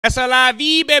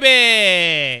S.L.I.V,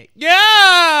 baby.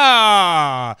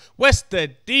 Yeah. What's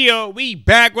the deal? We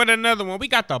back with another one. We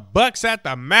got the Bucks at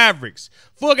the Mavericks.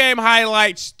 Full game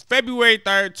highlights, February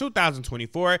 3rd,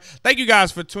 2024. Thank you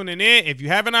guys for tuning in. If you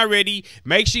haven't already,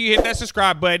 make sure you hit that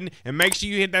subscribe button and make sure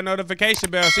you hit that notification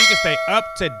bell so you can stay up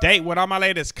to date with all my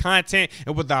latest content.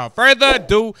 And without further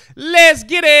ado, let's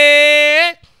get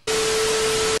it.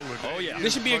 Oh, yeah.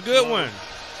 This should be a good one.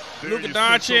 Luka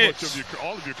Doncic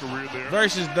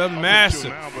versus the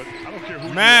massive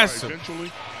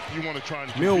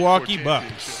Milwaukee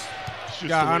Bucks. You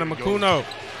got Antetokounmpo,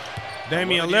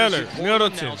 Damian Lillard,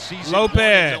 Middleton,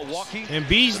 Lopez, and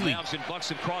Beasley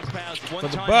for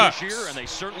the Bucks. Woo,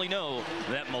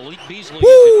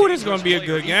 this is going to be a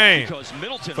good game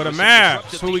for the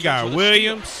Mavs. Who we got?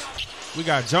 Williams. We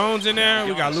got Jones in there.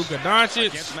 We got Luka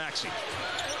Doncic.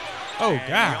 Oh,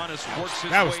 God.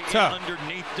 That was tough.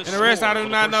 And the rest, I do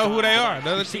not know who they are.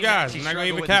 The other two guys. I'm not going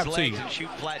to even cap to you.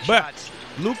 But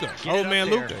Luka, old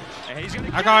man Luka.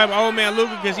 I call him old man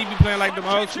Luka because he be playing like them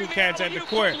old school cats at the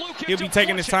court. He'll be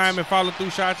taking his time and follow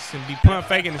through shots and be pump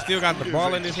faking and still got the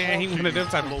ball in his hand. He one of them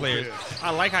type of players.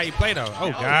 I like how he play though. Oh,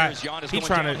 God. He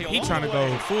trying to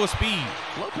go full speed.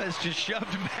 Lopez just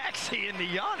shoved Maxey into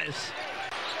Giannis.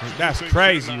 That's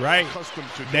crazy, right?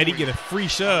 That he get a free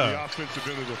shove.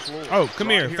 Oh,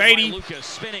 come here, Fady.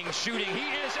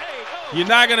 You're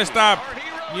not gonna stop.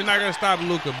 You're not gonna stop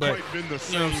Luka, but you know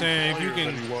what I'm saying. If you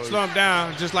can slow him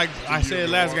down, just like I said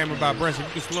last game about Brunson,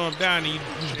 if you can slow him down, then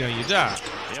you've done your job.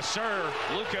 Yes, sir.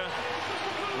 Luka.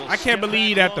 I can't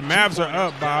believe that the Mavs are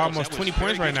up by almost 20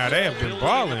 points right now. They have been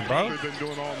balling, bro.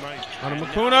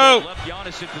 Antetokounmpo.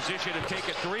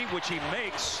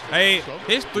 Hey,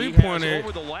 his three-pointer, you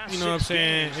know what I'm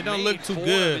saying, it don't look too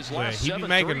good, but he be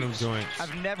making them joints.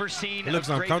 It looks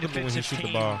uncomfortable when he shoot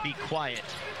the ball. We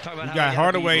got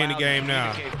Hardaway in the game now.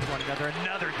 Okay.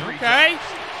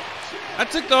 I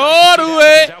took the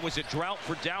Hardaway. That was a drought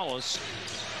for Dallas.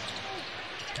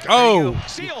 Oh,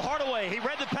 Seal Hardaway. He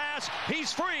read the pass.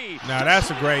 He's free. Now that's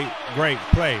a great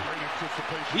play.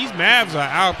 These Mavs are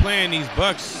outplaying these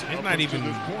Bucks. It's not even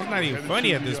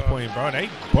funny at this point, bro.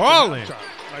 They balling.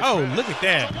 Oh, look at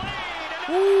that.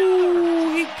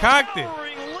 Ooh, he cocked it.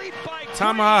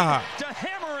 Tomahawk.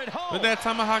 What that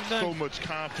Tomahawk done? So much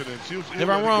confidence. If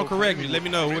I'm wrong, correct me. Let me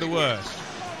know what it was.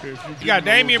 You got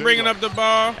Damian bringing up the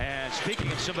ball. And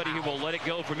speaking of somebody who will let it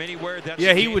go from anywhere, that's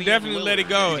yeah, he would definitely let it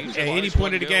go. At any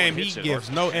point of the game, he gives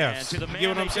no Fs. You get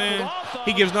what I'm saying?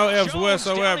 He gives no Fs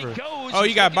whatsoever. Oh,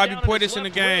 you got Bobby Portis in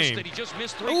the game.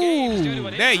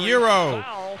 Ooh, that Euro.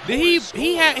 Did he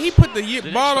put the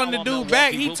ball on the dude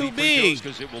back? He too big.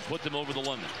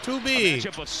 Too big.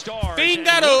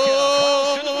 Fingado.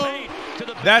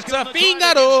 That's a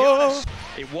fingado.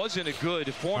 It wasn't a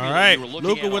good formula. All right,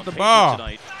 Luka with the ball.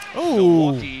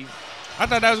 Ooh, I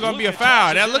thought that was going to be a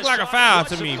foul. That looked like a foul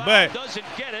to me, but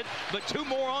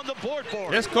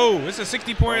that's cool. It's a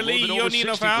 60-point lead. You don't need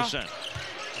no foul.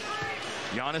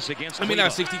 I mean,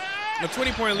 not 60, a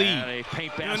 20-point lead. You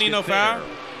don't need no foul.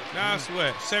 Nah, it's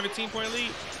what, 17-point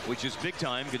lead? Which is big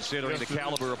time considering the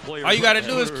caliber of player. All you got to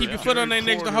do is keep your foot on their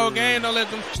necks the whole game. Don't let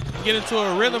them get into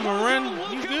a rhythm or run.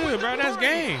 You good, bro. That's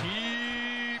game.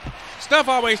 Stuff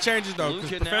always changes, though,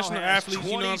 because professional athletes,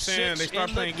 you know what I'm saying, they start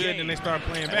playing good and they start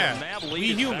playing bad.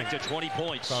 We human.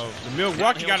 So the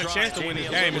Milwaukee got a chance to win this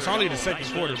game. It's only the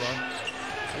second quarter, bro.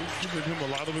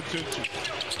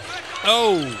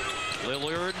 Oh.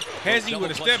 Hezzy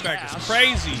with a step back is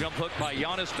crazy. The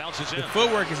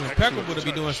footwork is impeccable to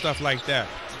be doing stuff like that.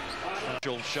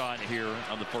 Shot here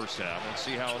on the first half. Let's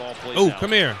see how it all plays out. Oh,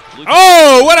 come here.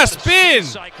 Oh, what a spin.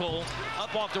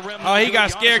 Oh, he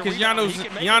got scared because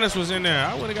Giannis was in there.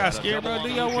 I would have got scared, bro. Do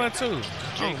y'all want to?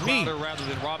 Oh, me.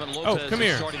 Oh, come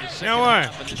here. Now one.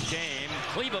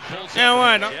 Now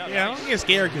one. Yeah, don't get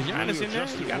scared because Giannis in there.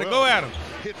 You got to go at him.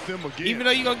 Even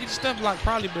though you're going to get your stuff blocked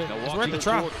probably, but it's worth the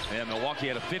try. Yeah, Milwaukee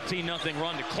had a 15-0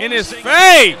 run to in his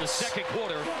face.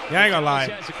 Yeah, I ain't gonna lie.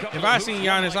 If I seen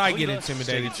Giannis, I get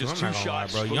intimidated too. I'm not gonna lie,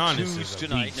 bro. Giannis is a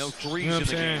beast. You know what I'm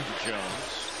saying?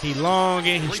 He long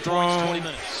and he's strong.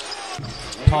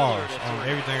 Pause on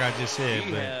everything I just said,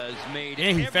 but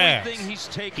and he fast.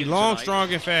 He long,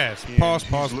 strong, and fast. Pause.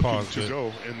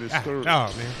 Oh,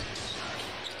 man.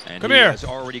 And come here. Has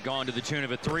already gone to the tune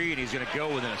of a 3, and he's going to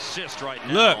go with an assist right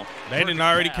now. Look, they didn't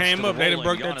already came up. They didn't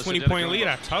broke that 20-point lead.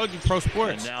 I told you, pro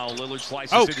sports. And now Lillard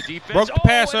slices through the defense. Broke the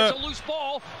pass up. It's a loose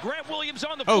ball. Grant Williams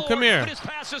on the floor, come here. His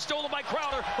pass is stolen by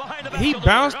Crowder behind the back. He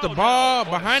bounced the ball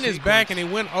behind his back, and it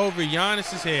went over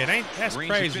Giannis's head. That's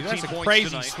crazy. That's a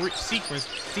crazy sequence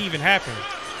to even happen.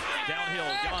 Downhill,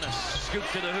 Giannis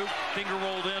scooped to the hoop, finger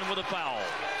rolled in with a foul.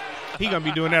 He gonna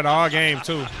be doing that all game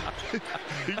too.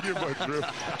 He give my drip.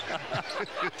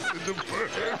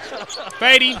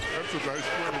 Fady. That's a nice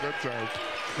play that time.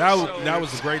 That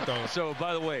was great though. So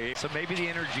by the way, so maybe the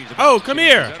energy is. Oh, come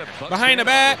here. Behind the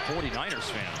back. 49ers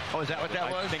fan. Oh, is that what that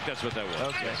was? I think that's what that was.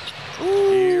 Okay.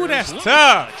 Ooh, that's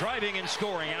tough. Driving and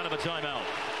scoring out of a timeout.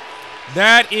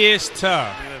 That is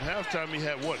tough. And at halftime, he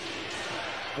had what?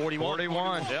 41.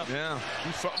 Yep. Yeah.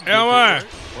 L1.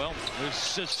 Well,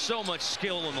 there's just so much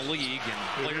skill in the league,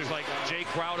 and players like Jay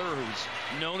Crowder,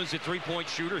 who's known as a three-point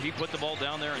shooter, he put the ball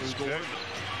down there and scored.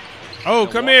 Oh,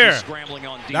 come here.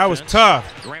 That was tough.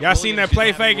 Grant Y'all seen that Williams play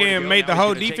didn't have fake anywhere to and go. made the Now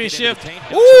whole he's gonna defense take it into shift? the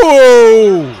paint.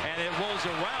 Ooh. And it rolls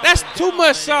around That's and too down, much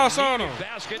and sauce a on neat him.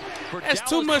 basket for That's too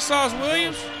Dallas. much sauce,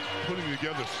 Williams. Putting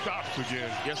together stops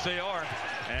again. Yes, they are.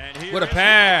 And here What a is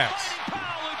pass. Powell,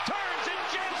 who turns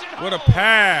and jams it What a home.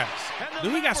 pass. And the Do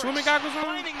he got Mavericks swimming goggles on?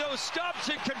 finding those stops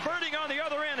and converting on the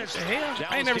other end. It's The hell? Dallas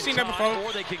I ain't never can seen that tie, before.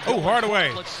 or they can Oh, go Hardaway.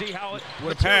 in. Let's see how it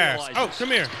What a pass. Oh, materializes. come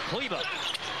here. Kleber.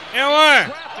 L1.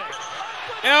 Traffic.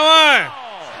 L1.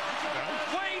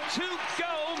 Way to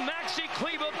go. Maxi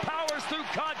Kleber powers through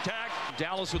contact.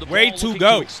 Dallas with the Way ball to looking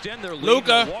go. to extend their lead.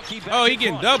 Luka. Milwaukee back Oh, he in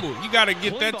getting front. doubled. You got to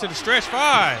get that to the stretch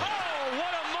 5. Oh,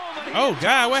 what a moment. Oh,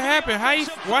 God, what happened?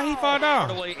 Why he fall down?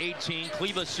 Hardaway 18,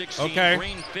 Kleber 16, Okay.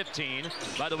 Green 15.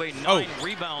 By the way, 9 Oh.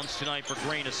 rebounds tonight for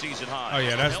Green, a season high. Oh,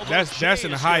 yeah, Elbow that's in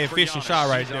a shade high is good for efficient Giannis. shot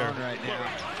right He's there. on right now.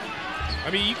 I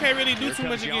mean, you can't really do Here too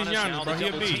much comes against now, Giannis, bro. the He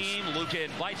a double beast. team. Luka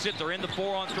invites it. They're in the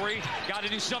 4-on-3. Got to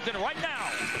do something right now.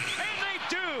 And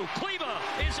they do. Kleber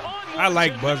is on. I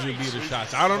like buzzer beater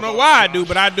shots. I don't know why I do,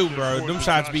 but I do, bro. Them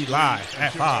shots be live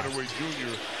at 5. Hardaway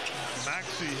Jr.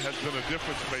 Maxey has been a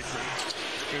difference maker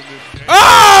in this game.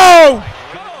 Oh!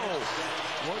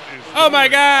 What is Oh, my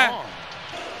going God. on?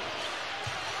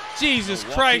 Jesus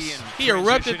Milwaukee Christ. in He erupted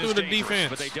transition through is the dangerous, defense.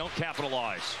 but they don't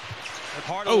capitalize. Oh,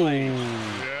 Hardaway.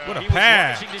 what a He was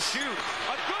pass. rushing to shoot.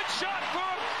 A good shot for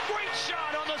a great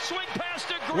shot on the swing pass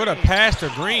to Green. What a pass to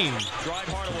Green. Drive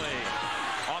Hardaway.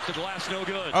 Off the glass, no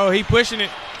good. Oh, he pushing it.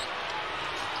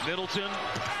 Middleton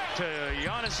to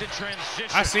Giannis in transition.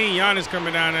 I seen Giannis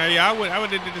coming down there. Yeah, I would have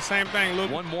did the same thing,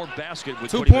 Luka. One more basket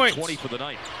with 2 put him at points. 20 for the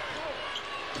night.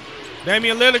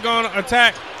 Damian Lillard going to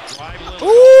attack. Drive Lillard.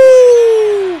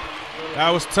 Ooh! That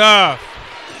was tough.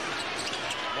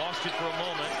 Lost it for a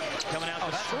moment. Coming out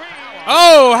the screen.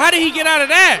 Oh, how did he get out of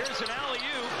that? Here's an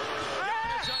alley-oop.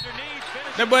 Giannis underneath.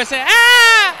 Finishes. That boy said,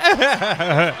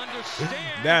 ah!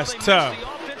 Understand That's they missed tough. the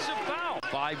offensive foul.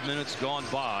 5 minutes gone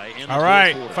by. In the All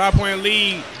right, fourth quarter. 5-point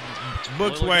lead.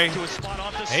 Books Lillard way. to a spot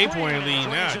off the 8-point screen, lead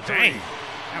and now. drains a three. Dang.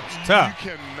 That was tough.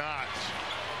 You cannot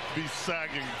be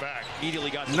sagging back. Immediately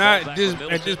got the ball Not back this from at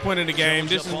Middleton. this point in the game.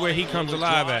 This is where he comes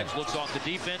alive at. Looks off the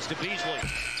defense to Beasley.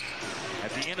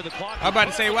 At the end of the clock. I'm about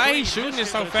to say, why he shooting it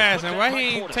so fast and why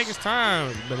he ain't take his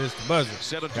time? But it's the buzzer.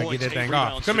 7 Gotta points, get that 8 thing off.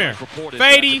 rebounds Come here. tonight reported.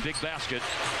 That's a Fady. big basket.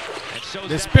 And so's The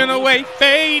that spin for away. Luka.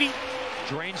 Fady.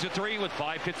 Drains a 3 with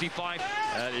 5:55.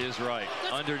 That is right.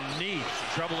 Underneath.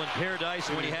 Trouble in paradise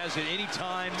when he has it any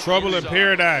time. Trouble in inside. He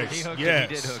paradise. hooked him. He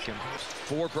did Yes. hook him.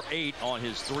 4 for 8 on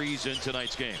his threes in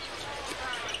tonight's game.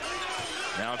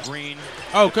 Now Green.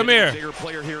 Oh, come been a here. Bigger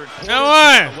player here in Now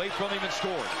Portland. on. Away from him and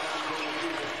scored.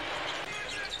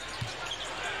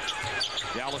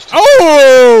 Dallas.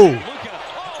 Oh! Luka.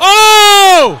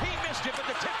 Oh! He missed it, but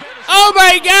the tip in is Oh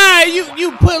my God!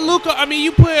 You put Luka. I mean,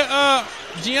 you put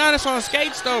Giannis on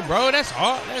skates though, bro. That's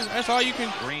all. That's all you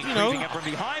can. Green You know, creeping up from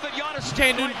behind, but Giannis you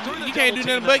can't right through do the you can't do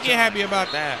double nothing team but that get time. happy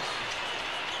about that.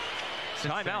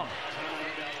 Timeout.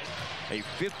 A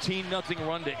 15-0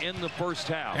 run to end the first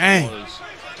half. Dang. Was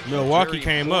Milwaukee a very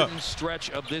came up. important stretch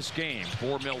of this game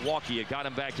for Milwaukee. It got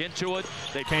him back into it.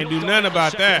 They Can't built do on nothing it in the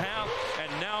about second that. half,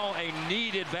 and now a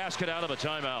needed basket out of a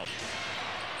timeout.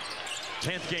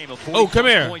 10th game of 40 Oh, come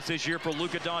here. points this year for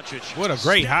Luka Doncic. What a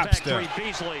great hop back step. three,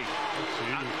 Beasley.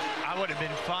 I would have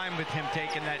been fine with him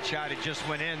taking that shot. It just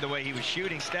went in the way he was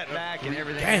shooting, step back, and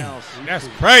everything Dang, else. that's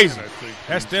crazy.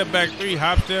 That step back 3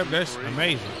 hop step. That's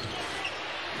amazing.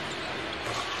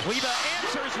 Kleber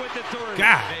answers with the third.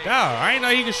 God, dog, I ain't know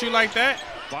he could shoot like that.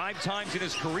 5 times in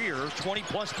his career,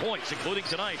 20-plus points, including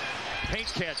tonight. Paint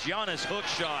catch, Giannis hook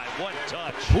shot. What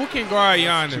touch. Who can guard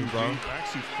Giannis, bro?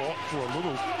 Actually fought for a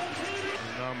little.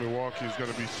 And now Milwaukee is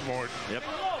going to be smart Yep.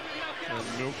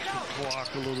 and milk the clock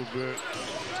a little bit.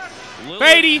 Lillard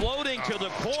Fady. floating to the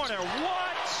corner.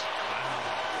 What?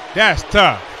 That's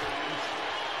tough.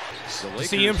 The To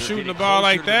see him Lakers are shooting the getting ball closer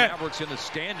like to the that. Mavericks in the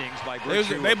standings by They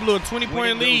virtue blew a of 20-point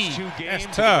winning lead. those 2 games. That's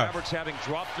The tough. Mavericks having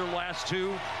dropped their last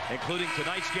 2, including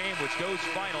tonight's game, which goes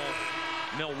final.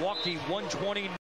 Milwaukee 120.